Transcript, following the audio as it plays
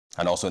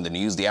And also in the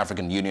news, the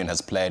African Union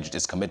has pledged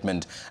its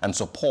commitment and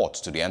support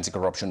to the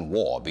anti-corruption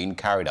war being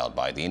carried out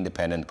by the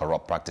Independent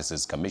Corrupt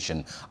Practices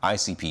Commission,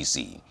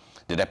 ICPC.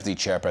 The Deputy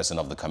Chairperson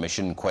of the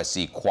Commission,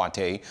 Kwesi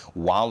Kwate,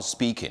 while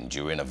speaking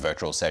during a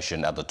virtual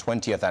session at the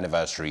 20th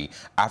anniversary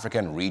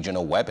African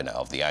Regional Webinar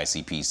of the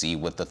ICPC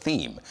with the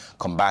theme,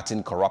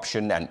 Combating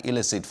Corruption and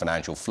Illicit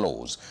Financial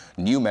Flows,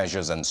 New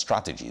Measures and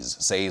Strategies,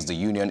 says the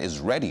Union is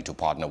ready to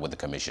partner with the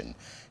Commission.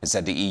 He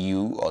said the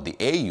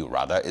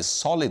AU is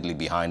solidly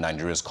behind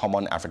Nigeria's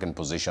Common African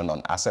Position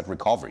on Asset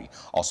Recovery,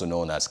 also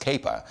known as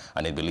CAPA,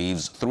 and it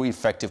believes through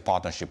effective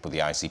partnership with the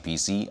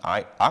ICPC,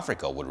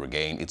 Africa would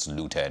regain its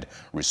looted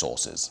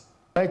resources.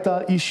 The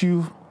vital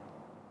issue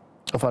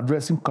of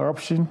addressing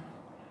corruption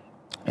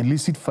and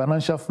illicit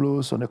financial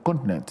flows on the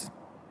continent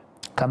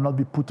cannot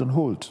be put on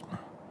hold.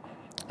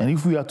 And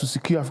if we are to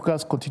secure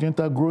Africa's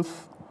continental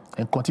growth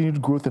and continued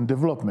growth and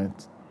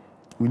development,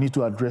 we need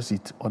to address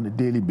it on a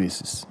daily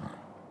basis.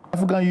 The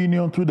African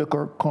Union, through the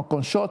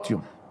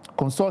consortium,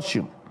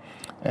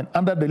 and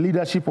under the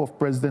leadership of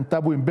President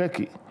Thabo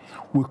Mbeki,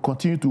 will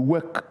continue to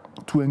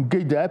work to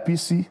engage the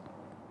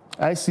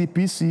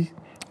ICPC,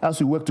 as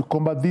we work to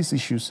combat these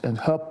issues and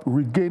help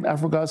regain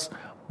Africa's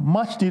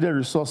much-needed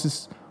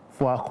resources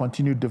for our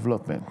continued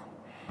development.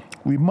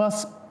 We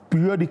must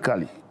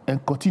periodically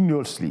and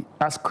continuously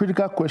ask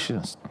critical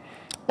questions,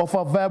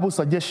 offer viable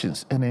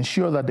suggestions, and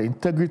ensure that the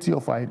integrity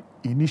of our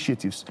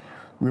initiatives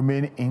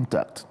remain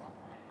intact.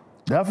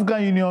 The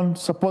African Union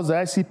supports the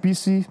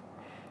ICPC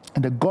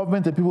and the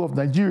government and people of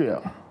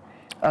Nigeria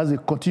as they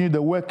continue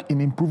the work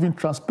in improving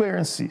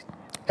transparency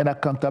and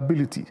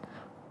accountability,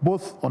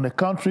 both on the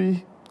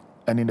country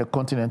and in the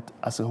continent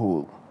as a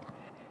whole.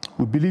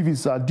 We believe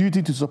it's our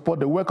duty to support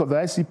the work of the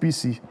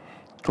ICPC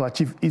to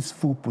achieve its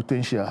full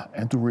potential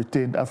and to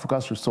retain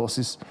Africa's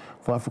resources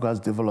for Africa's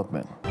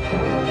development.